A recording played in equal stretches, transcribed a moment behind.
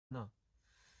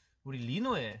우리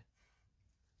리노의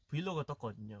브이로그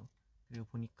떴거든요. 그리고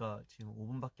보니까 지금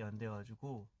 5분밖에 안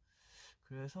돼가지고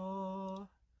그래서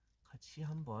같이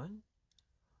한번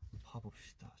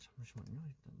봐봅시다. 잠시만요.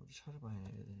 일단 먼저 찾아봐야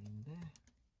되는데.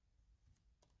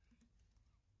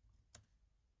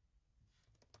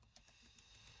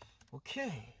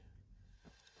 오케이.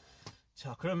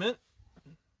 자, 그러면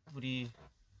우리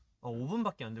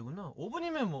 5분밖에 안 되구나.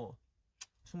 5분이면 뭐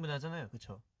충분하잖아요,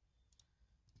 그쵸?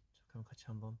 자, 그럼 같이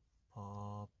한번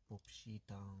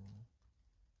봐봅시다.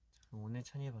 자, 그럼 오늘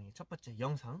찬이의 방의 첫 번째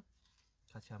영상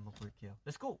같이 한번 볼게요.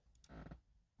 렛츠고!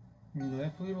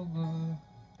 리노의 브이로그.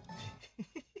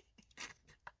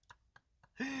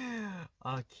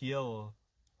 아, 귀여워.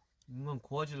 이건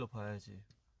고화질로 봐야지.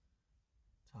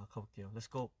 자, 가볼게요.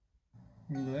 렛츠고!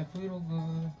 리노의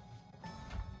브이로그.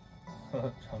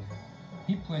 참.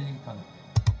 비프 웰링턴.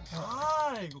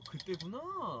 아, 이거 그때구나.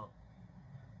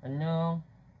 안녕.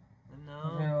 안녕.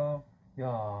 안녕하세요.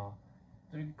 야,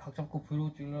 저기 각 잡고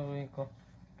브이로그 찍으려고 그러니까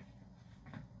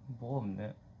뭐가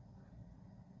없네.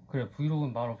 그래,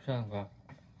 브이로그는 말 없이 하는 거야.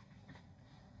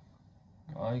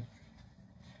 아이,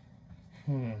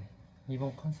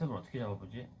 이번 컨셉을 어떻게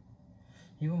잡아보지?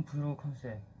 이번 브이로그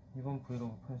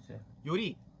컨셉.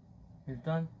 요리.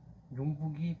 일단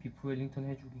용복이 비프 웰링턴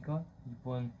해주기가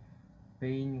이번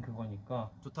메인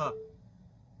그거니까. 좋다.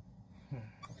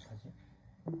 어떡하지?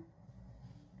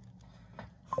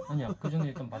 아니야, 그 전에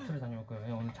일단 마트를 다녀올 거예요.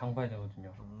 왜냐면 오늘 장 봐야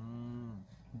되거든요.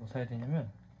 뭐 사야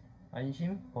되냐면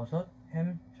안심, 버섯,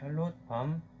 햄, 샬롯,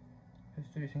 밤,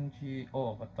 페스츄리 생지.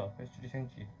 맞다, 페스츄리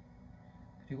생지.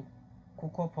 그리고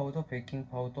코코아 파우더, 베이킹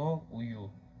파우더, 우유,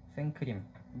 생크림.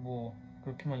 뭐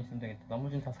그렇게만 있으면 되겠다.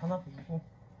 나머지는 다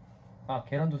사놔가지고. 아,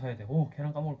 계란도 사야 돼. 오,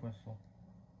 계란 까먹을 뻔했어.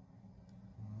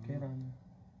 계란.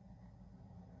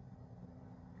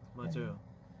 맞아요.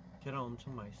 계란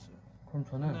엄청 맛있어요. 그럼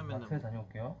저는 마트에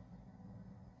다녀올게요.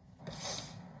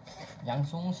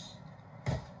 양송스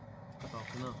갔다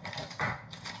왔구나.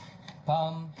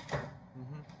 밤,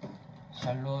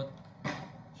 샬롯,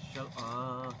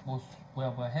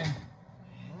 뭐야 햄. 햄.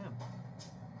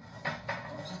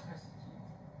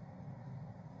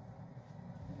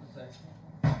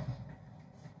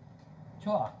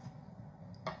 좋아.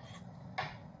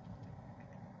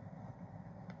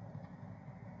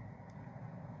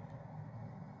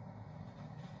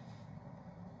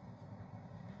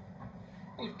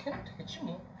 이렇게 해도 되겠지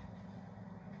뭐.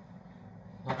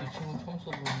 나도 이 친구 처음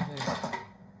써보는데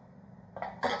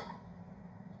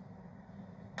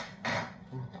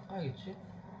좀 닦아야겠지?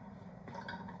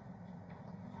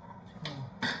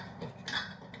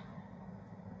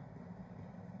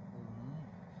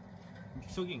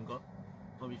 믹서기인가?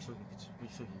 믹서기겠지.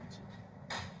 믹서기겠지.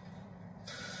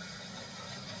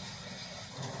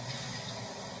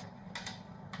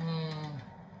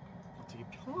 되게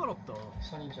평화롭다.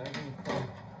 선이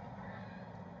짧으니까.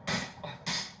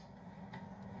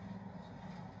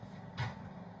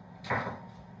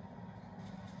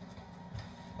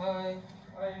 하이.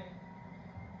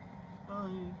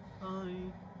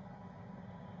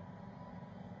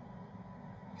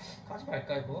 까지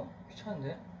말까 이거?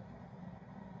 귀찮은데?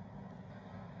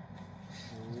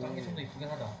 딴 게 좀 더 이쁘긴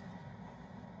하다.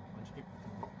 완전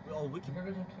깨끗한데? 왜 이렇게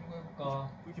노래를 좀 틀고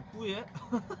해볼까? 왜 이렇게 뿌예?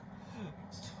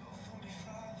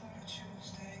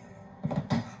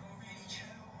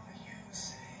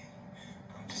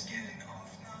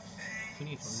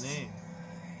 분위기 좋네.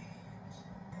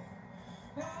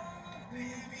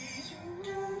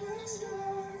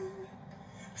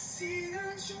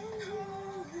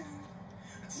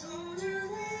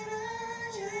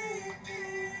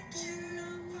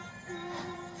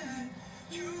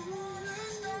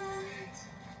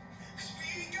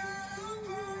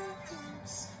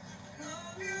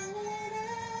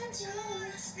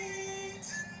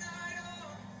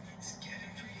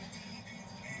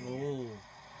 오.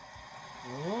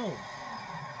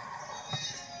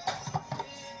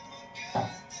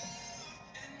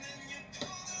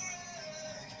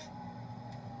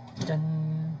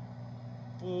 짠.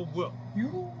 오, 뭐야?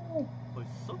 유.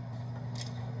 벌써?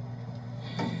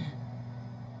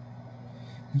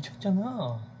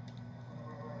 미쳤잖아.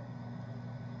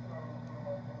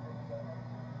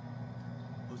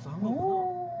 벌써 한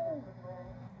거구나.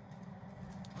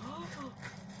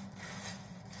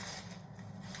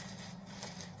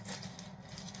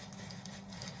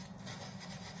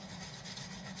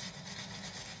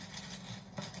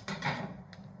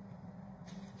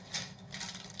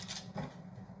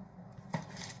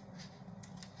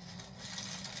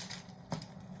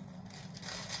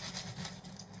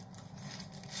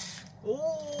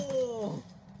 오,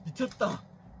 미쳤다.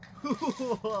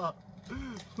 우와.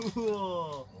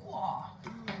 우와. 와.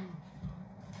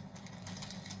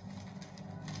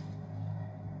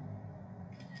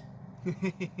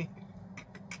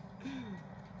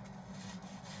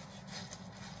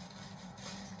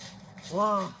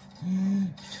 와.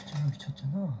 미쳤잖아,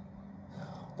 미쳤잖아.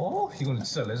 이건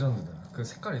진짜 레전드다. 그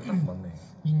색깔이 딱 맞네.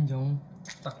 인정.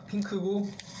 딱 핑크고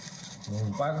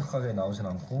너무 빨갛게 나오진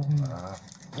않고.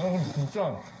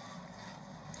 진짜.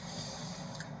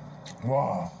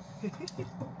 와.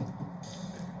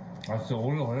 진짜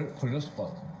오래 걸렸을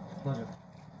것 같아. 맞아.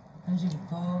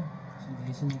 1시부터 지금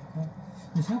 4시니까.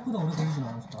 근데 생각보다 오래 걸리진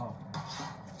않았어.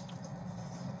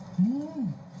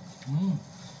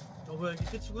 뭐야 이게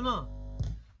끝이구나.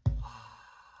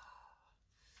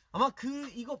 아마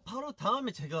이거 바로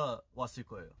다음에 제가 왔을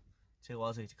거예요. 제가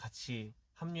와서 이제 같이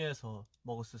합류해서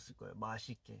먹었었을 거예요.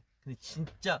 맛있게. 근데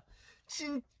진짜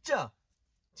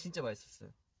맛있었어요.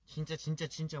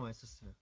 진짜 맛있었어요.